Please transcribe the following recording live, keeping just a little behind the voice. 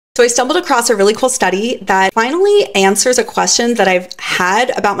So I stumbled across a really cool study that finally answers a question that I've had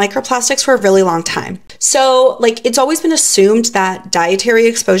about microplastics for a really long time. So it's always been assumed that dietary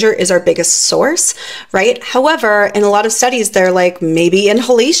exposure is our biggest source, right? However, in a lot of studies, they're like, maybe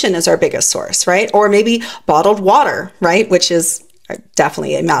inhalation is our biggest source, right? Or maybe bottled water, right? Which is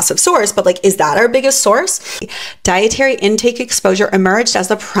definitely a massive source, but is that our biggest source? Dietary intake exposure emerged as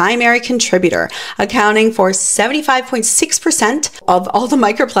the primary contributor, accounting for 75.6% of all the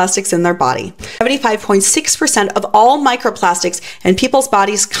microplastics in their body. 75.6% of all microplastics in people's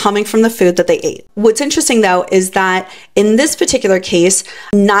bodies coming from the food that they ate. What's interesting though is that in this particular case,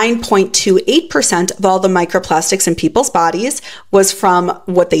 9.28% of all the microplastics in people's bodies was from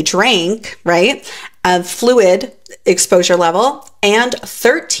what they drank, right? Fluid exposure level, and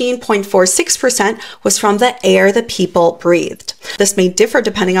 13.46% was from the air that people breathed. This may differ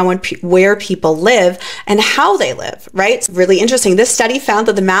depending on where people live and how they live, right? It's really interesting. This study found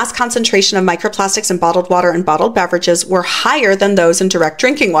that the mass concentration of microplastics in bottled water and bottled beverages were higher than those in direct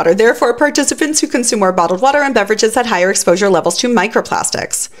drinking water. Therefore, participants who consume more bottled water and beverages had higher exposure levels to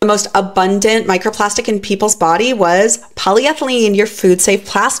microplastics. The most abundant microplastic in people's body was polyethylene, your food-safe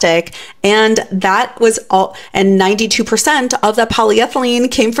plastic, and that was all, and 92% of that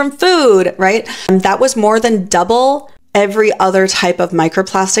polyethylene came from food, right? And that was more than double every other type of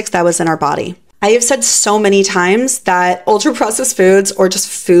microplastics that was in our body. I have said so many times that ultra processed foods or just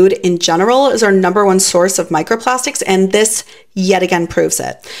food in general is our number one source of microplastics, and this yet again proves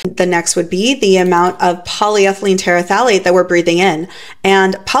it. The next would be the amount of polyethylene terephthalate that we're breathing in.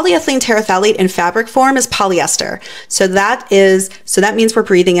 And polyethylene terephthalate in fabric form is polyester. So that means we're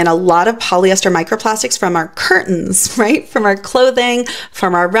breathing in a lot of polyester microplastics from our curtains, right? From our clothing,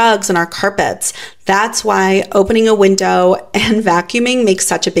 from our rugs and our carpets. That's why opening a window and vacuuming makes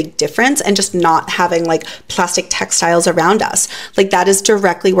such a big difference, and just not having plastic textiles around us. That is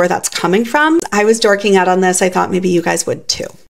directly where that's coming from. I was dorking out on this. I thought maybe you guys would too.